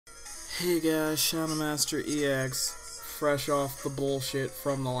Hey guys, Shadowmaster EX, fresh off the bullshit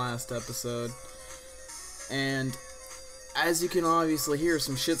from the last episode. And as you can obviously hear,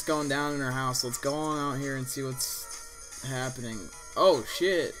 some shit's going down in our house. Let's go on out here and see what's happening. Oh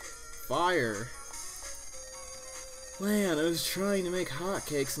shit, fire. Man, I was trying to make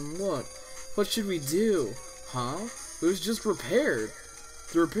hotcakes and look, what should we do? Huh? It was just repaired.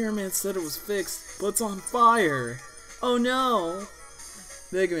 The repairman said it was fixed, but it's on fire. Oh no!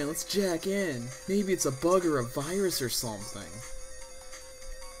 Megaman, let's jack in. Maybe it's a bug or a virus or something.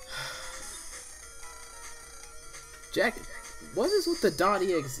 Jack, what is with the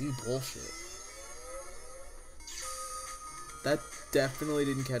 .exe bullshit? That definitely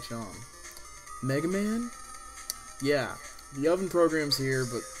didn't catch on. Megaman? Yeah, the oven program's here,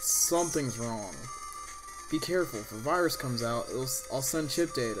 but something's wrong. Be careful, if a virus comes out, I'll send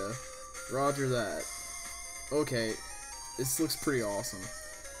chip data. Roger that. Okay, this looks pretty awesome.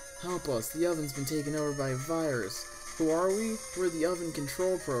 Help us, the oven's been taken over by a virus. Who are we? We're the oven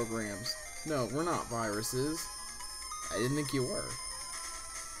control programs. No, we're not viruses. I didn't think you were.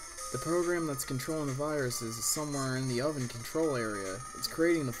 The program that's controlling the viruses is somewhere in the oven control area. It's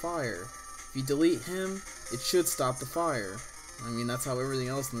creating the fire. If you delete him, it should stop the fire. I mean, that's how everything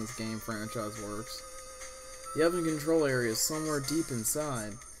else in this game franchise works. The oven control area is somewhere deep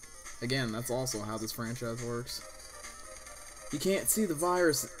inside. Again, that's also how this franchise works. You can't see the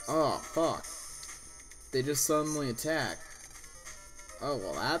virus. Oh, fuck. They just suddenly attack. Oh,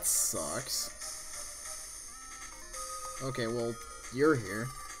 well, that sucks. Okay, well, you're here.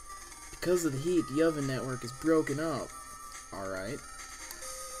 Because of the heat, the oven network is broken up. Alright.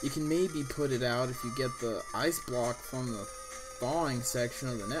 You can maybe put it out if you get the ice block from the thawing section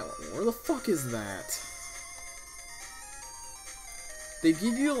of the network. Where the fuck is that? They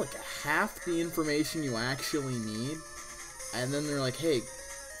give you like half the information you actually need, and then they're like, hey,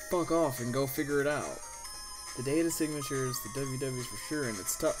 fuck off and go figure it out. The data signatures, the WWs for sure, and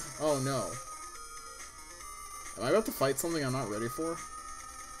it's tough. Oh no. Am I about to fight something I'm not ready for?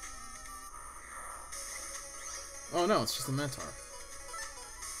 Oh no, it's just a Mentor.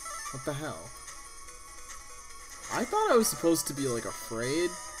 What the hell? I thought I was supposed to be like afraid,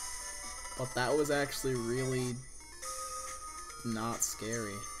 but that was actually really not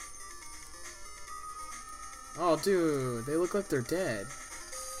scary. Oh dude, they look like they're dead.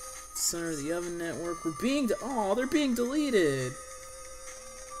 Center of the oven network, they're being deleted.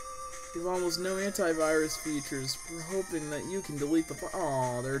 You have almost no antivirus features. We're hoping that you can delete the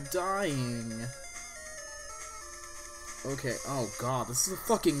oh, they're dying. Okay, oh god, this is a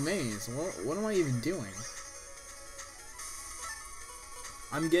fucking maze. What am I even doing?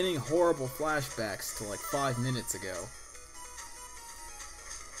 I'm getting horrible flashbacks to like 5 minutes ago.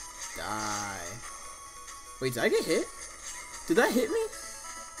 Die. Wait, did I get hit? Did that hit me?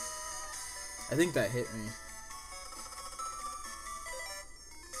 I think that hit me.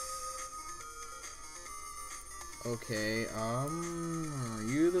 Okay, are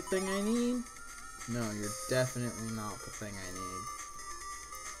you the thing I need? No, you're definitely not the thing I need.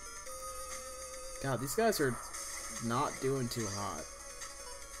 God, these guys are not doing too hot.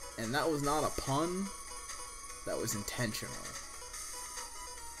 And that was not a pun. That was intentional.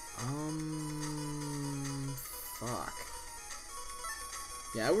 Fuck.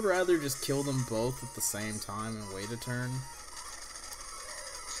 Yeah, I would rather just kill them both at the same time and wait a turn.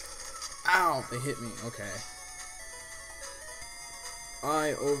 Ow! They hit me. Okay.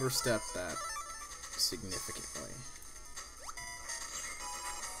 I overstepped that significantly.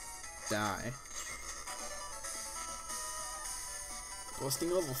 Die. Busting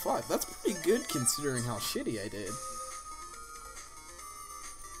level 5. That's pretty good considering how shitty I did.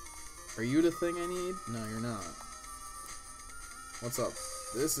 Are you the thing I need? No, you're not. What's up?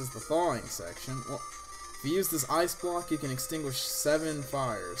 This is the thawing section. Well, if you use this ice block, you can extinguish 7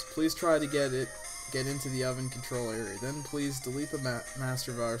 fires. Please try to get into the oven control area. Then please delete the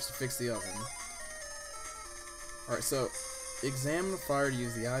master virus to fix the oven. Alright, so examine the fire to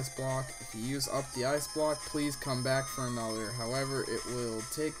use the ice block. If you use up the ice block, please come back for another. However, it will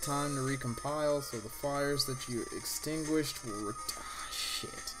take time to recompile, so the fires that you extinguished will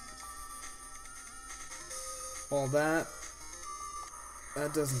shit. Well, that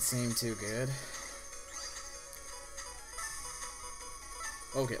doesn't seem too good.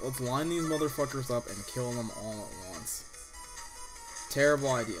 Okay, let's line these motherfuckers up and kill them all at once.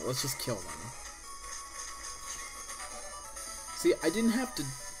 Terrible idea. Let's just kill them. See, I didn't have to...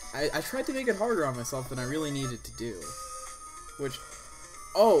 I tried to make it harder on myself than I really needed to do. Which...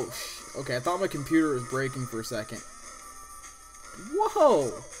 Oh, okay, I thought my computer was breaking for a second.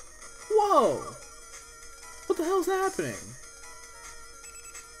 Whoa! Whoa! What the hell's happening?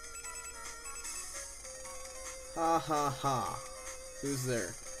 Ha ha ha. Who's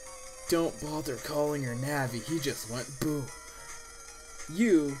there? Don't bother calling your Navi, he just went boo.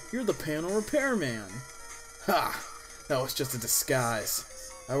 You're the panel repairman. Ha! That was just a disguise.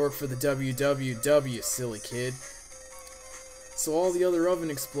 I work for the WWW, silly kid. So all the other oven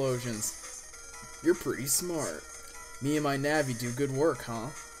explosions. You're pretty smart. Me and my Navi do good work, huh?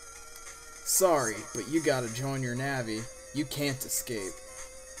 Sorry, but you gotta join your Navi. You can't escape.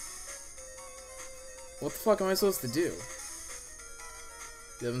 What the fuck am I supposed to do?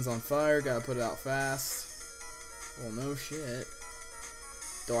 The oven's on fire, gotta put it out fast. Well, no shit.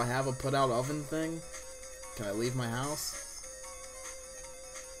 Do I have a put out oven thing? Can I leave my house?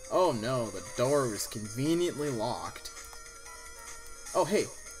 Oh no, the door was conveniently locked. Oh hey,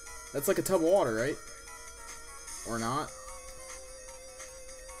 that's like a tub of water, right? Or not?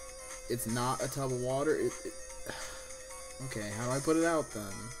 It's not a tub of water? Okay, how do I put it out then?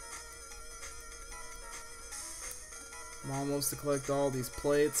 I'm almost to collect all these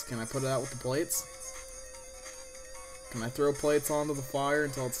plates. Can I put it out with the plates? Can I throw plates onto the fire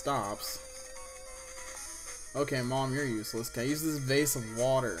until it stops? Okay, Mom, you're useless. Can I use this vase of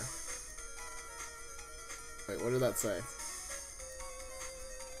water? Wait, what did that say?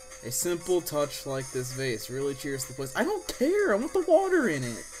 A simple touch like this vase really cheers the place. I don't care! I want the water in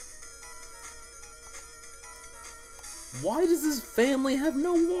it! Why does this family have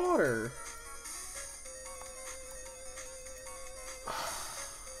no water?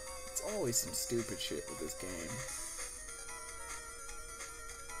 It's always some stupid shit with this game.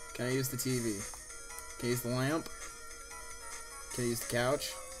 Can I use the TV? Can I use the lamp? Can I use the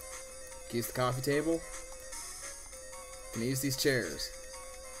couch? Can I use the coffee table? Can I use these chairs?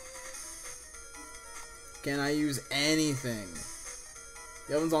 Can I use anything?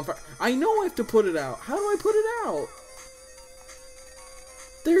 The oven's on fire. I know I have to put it out. How do I put it out?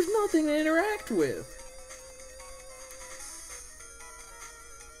 There's nothing to interact with.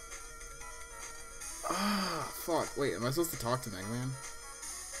 Ah, fuck. Wait, am I supposed to talk to Megaman?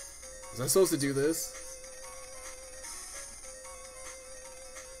 Was I supposed to do this?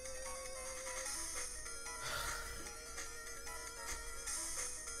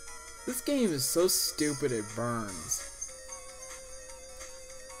 This game is so stupid it burns.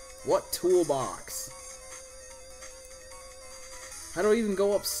 What toolbox? How do I even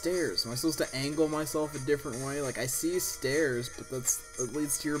go upstairs? Am I supposed to angle myself a different way? Like, I see stairs, but that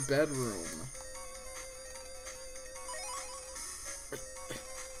leads to your bedroom.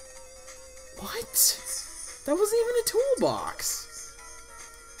 What? That wasn't even a toolbox.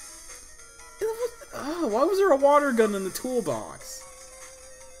 Why was there a water gun in the toolbox?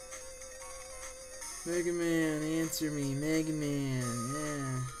 Megaman, answer me. Megaman,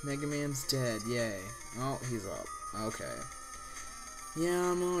 yeah. Megaman's dead, yay. Oh, he's up. Okay.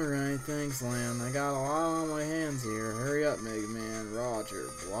 Yeah, I'm alright, thanks, Lan. I got a lot on my hands here. Hurry up, Megaman. Roger.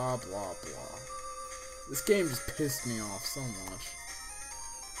 Blah, blah, blah. This game just pissed me off so much.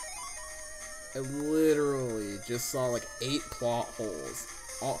 I literally just saw like 8 plot holes.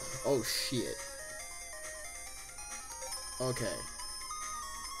 Oh shit. Okay.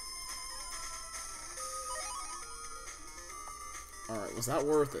 Alright, was that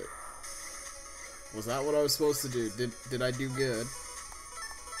worth it? Was that what I was supposed to do? Did I do good?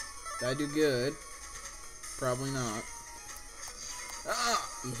 Did I do good? Probably not. Ah!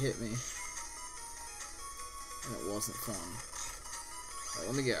 He hit me. And it wasn't fun. Alright,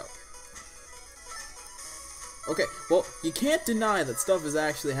 let me go. Okay, well, you can't deny that stuff is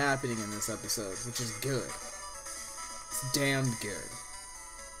actually happening in this episode, which is good. It's damned good.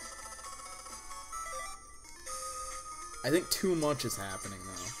 I think too much is happening,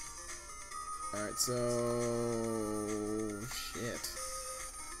 though. Alright, so... shit.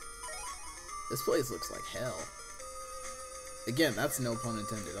 This place looks like hell. Again, that's no pun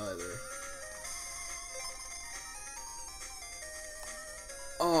intended either.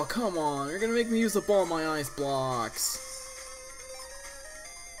 Oh, come on. You're gonna make me use up all my ice blocks.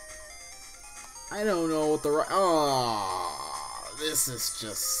 I don't know what the right... Oh, this is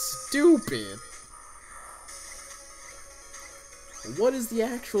just stupid. What is the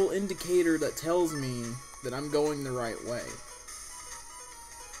actual indicator that tells me that I'm going the right way?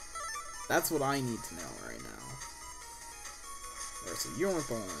 That's what I need to know right now. Alright, so you want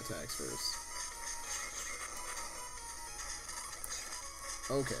the one that attacks first.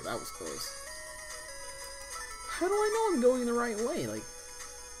 Okay, that was close. How do I know I'm going the right way? Like,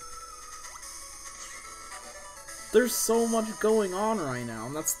 there's so much going on right now,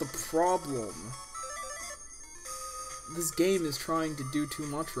 and that's the problem. This game is trying to do too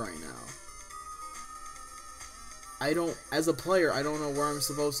much right now. As a player, I don't know where I'm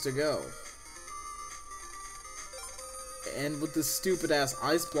supposed to go. And with this stupid ass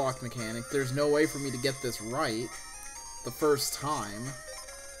ice block mechanic, there's no way for me to get this right the first time.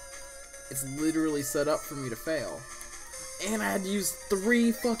 It's literally set up for me to fail. And I had to use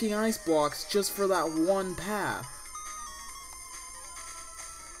 3 fucking ice blocks just for that one path.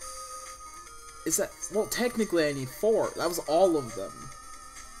 Is that... Well, technically I need 4. That was all of them.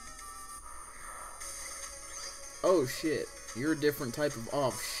 Oh shit. You're a different type of...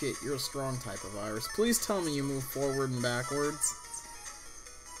 Oh shit, you're a strong type of virus. Please tell me you move forward and backwards.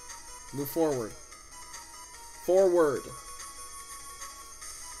 Move forward. Forward.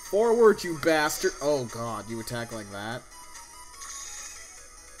 Forward, you bastard. Oh god, you attack like that?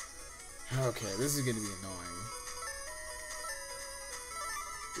 Okay, this is gonna be annoying.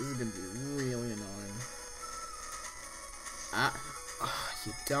 This is gonna be really annoying.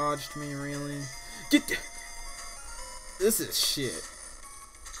 You dodged me, really? Get... This is shit.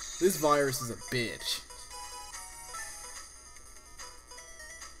 This virus is a bitch.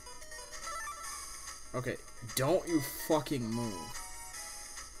 Okay, don't you fucking move.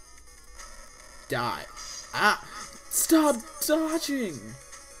 Die. Stop dodging!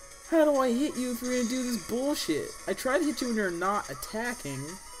 How do I hit you if you're gonna do this bullshit? I try to hit you when you're not attacking.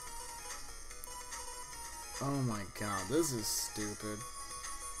 Oh my god, this is stupid.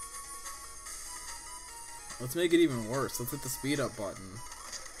 Let's make it even worse. Let's hit the speed up button.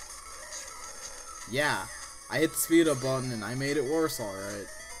 Yeah, I hit the speed up button and I made it worse, alright.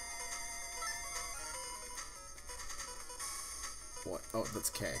 What? Oh, that's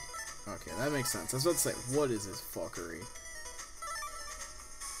K. Okay, that makes sense. I was about to say, what is this fuckery?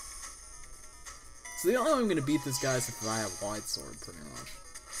 So the only way I'm gonna beat this guy is if I have wide sword, pretty much.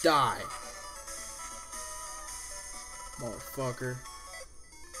 Die! Motherfucker.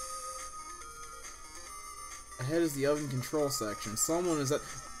 Ahead is the oven control section. Someone is at...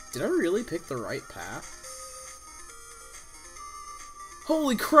 Did I really pick the right path?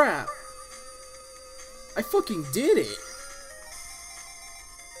 Holy crap! I fucking did it!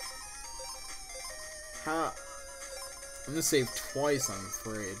 Ha! I'm gonna save twice, I'm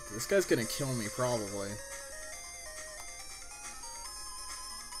afraid. This guy's gonna kill me, probably.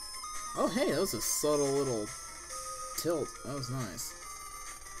 Oh, hey, that was a subtle little tilt. That was nice.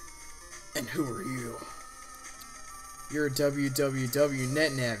 And who are you? You're a www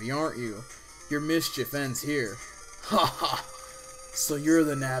NetNavi, aren't you? Your mischief ends here. Ha ha! So you're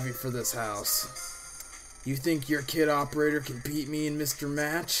the Navi for this house. You think your kid operator can beat me in Mr.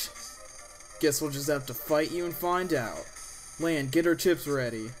 Match? Guess we'll just have to fight you and find out. Land, get our chips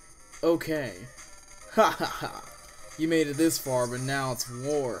ready. Okay. Ha ha ha! You made it this far, but now it's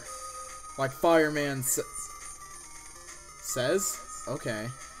war. Like Fireman says? Okay.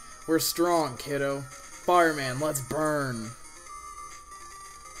 We're strong, kiddo. Fireman, let's burn.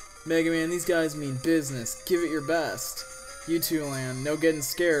 Megaman, these guys mean business. Give it your best. You two, Land. No getting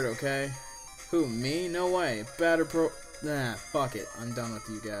scared, okay? Who, me? No way. Nah, fuck it. I'm done with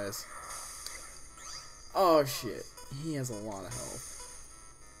you guys. Oh, shit. He has a lot of health.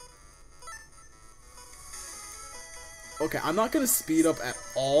 Okay, I'm not gonna speed up at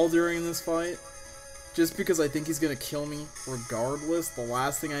all during this fight. Just because I think he's gonna kill me regardless. The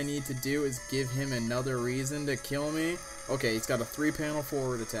last thing I need to do is give him another reason to kill me. Okay, he's got a 3-panel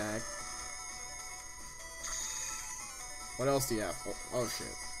forward attack. What else do you have? Oh shit.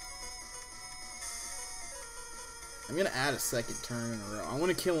 I'm gonna add a second turn in a row. I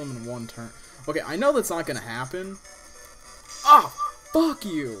want to kill him in one turn. Okay, I know that's not gonna happen. Ah! Fuck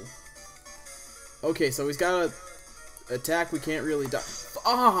you! Okay, so he's got a attack we can't really die.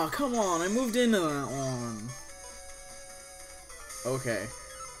 Ah, come on, I moved into that one. Okay.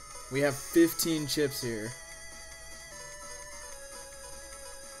 We have 15 chips here.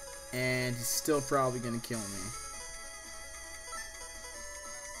 And he's still probably gonna kill me.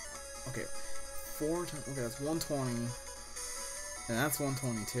 Okay. 4 times. Okay, that's 120. And that's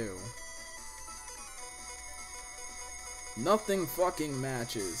 122. Nothing fucking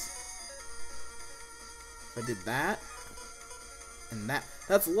matches. If I did that. And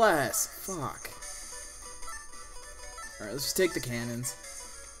that's less. Fuck. Alright, let's just take the cannons.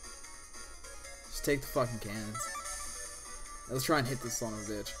 Just take the fucking cannons. Let's try and hit this son of a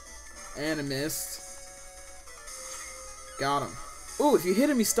bitch. And I missed. Got him. Ooh, if you hit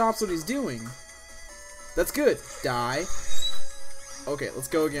him, he stops what he's doing. That's good. Die. Okay, let's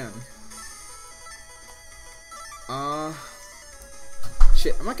go again.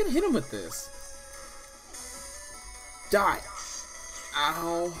 Shit, I'm not gonna hit him with this. Die.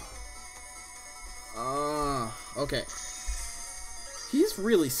 Ow. Okay. He's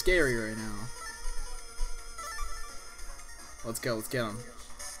really scary right now. Let's go, let's get him.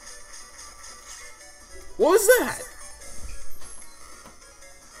 What was that?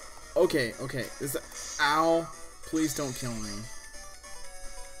 Okay, okay. Is that... Ow. Please don't kill me.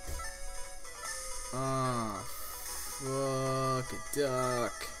 Ah. Fuck a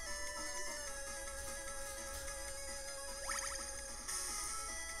duck.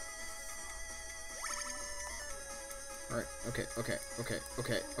 Alright, okay.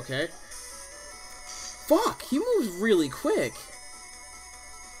 Fuck! He moves really quick!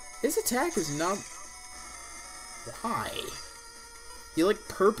 His attack is not... Why? He, like,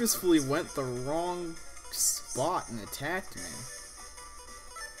 purposefully went the wrong spot and attacked me.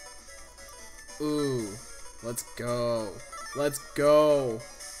 Ooh. Let's go. Let's go.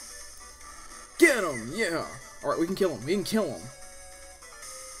 Get him! Yeah! Alright, we can kill him. We can kill him.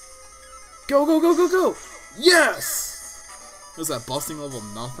 Go, go, go, go, go! Yes! Was that busting level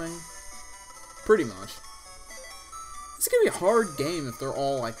nothing? Pretty much. It's gonna be a hard game if they're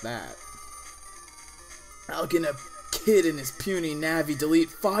all like that. How can a kid in his puny Navi delete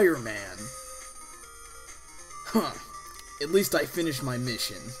Fireman? Huh. At least I finished my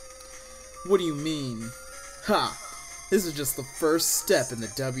mission. What do you mean? Ha! This is just the first step in the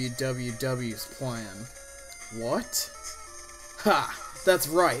WWW's plan. What? Ha! That's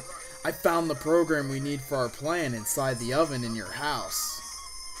right! I found the program we need for our plan inside the oven in your house.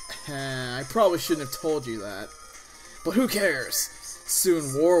 I probably shouldn't have told you that. But who cares?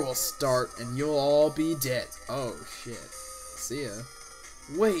 Soon war will start and you'll all be dead. Oh shit. See ya.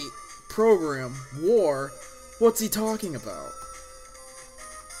 Wait, program, war? What's he talking about?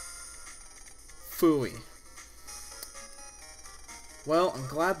 Phooey. Well, I'm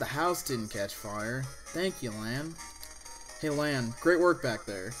glad the house didn't catch fire. Thank you, Lan. Hey, Lan, great work back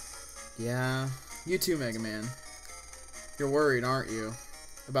there. Yeah, you too, Megaman. You're worried, aren't you?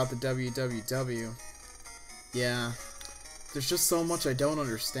 About the WWW. Yeah, there's just so much I don't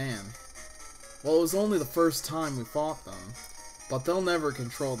understand. Well, it was only the first time we fought them, but they'll never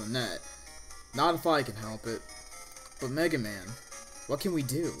control the net. Not if I can help it. But Megaman, what can we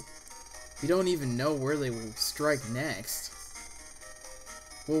do? We don't even know where they will strike next.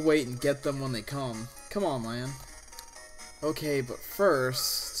 We'll wait and get them when they come. Come on, Lan. Okay, but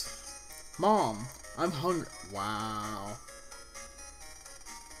first... Mom, I'm hungry. Wow.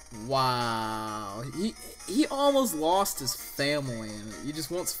 Wow. He almost lost his family and he just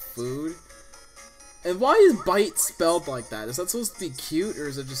wants food. And why is bite spelled like that? Is that supposed to be cute or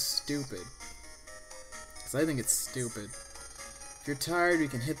is it just stupid? Because I think it's stupid. If you're tired, we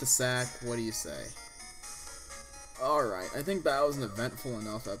can hit the sack. What do you say? Alright, I think that was an eventful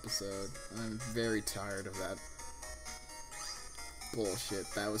enough episode. I'm very tired of that bullshit.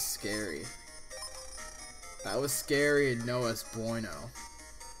 That was scary. That was scary and no es bueno.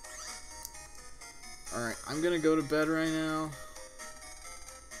 Alright, I'm gonna go to bed right now.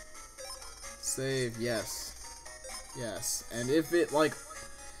 Save, yes. Yes. And if it, like,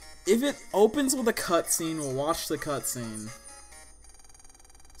 if it opens with a cutscene, we'll watch the cutscene.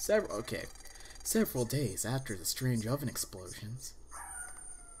 Several days after the strange oven explosions.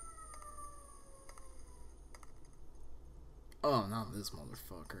 Oh, not this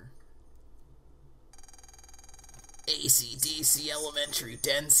motherfucker. AC/DC Elementary,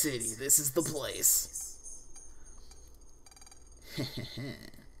 Den City. This is the place.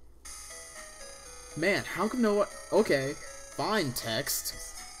 Man, how come no one... Okay, fine, text.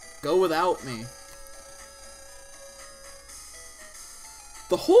 Go without me.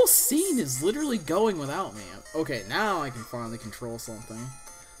 The whole scene is literally going without me. Okay, now I can finally control something.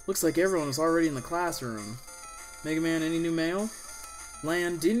 Looks like everyone is already in the classroom. Megaman, any new mail?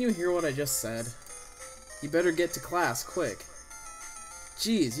 Lan, didn't you hear what I just said? You better get to class, quick.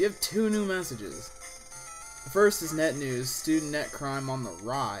 Jeez, you have 2 new messages. The first is net news, student net crime on the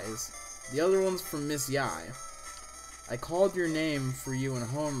rise. The other one's from Miss Yai. I called your name for you in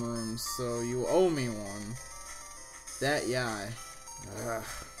homeroom, so you owe me one. That Yai. Ugh.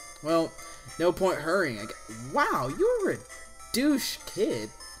 Well, no point hurrying. Wow, you're a douche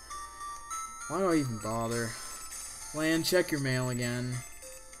kid. Why do I even bother? Lan, check your mail again.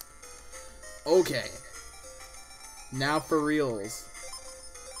 Okay. Now for reals.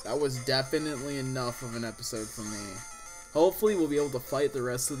 That was definitely enough of an episode for me. Hopefully we'll be able to fight the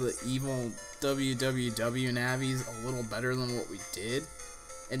rest of the evil WWW Navis a little better than what we did.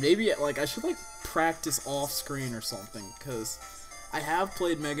 And maybe, like, I should, like, practice off-screen or something, because I have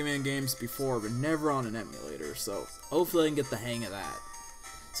played Mega Man games before, but never on an emulator, so hopefully I can get the hang of that.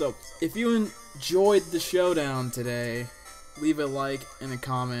 So, if you enjoyed the showdown today, leave a like and a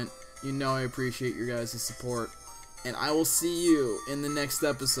comment. You know I appreciate your guys' support. And I will see you in the next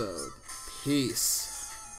episode. Peace.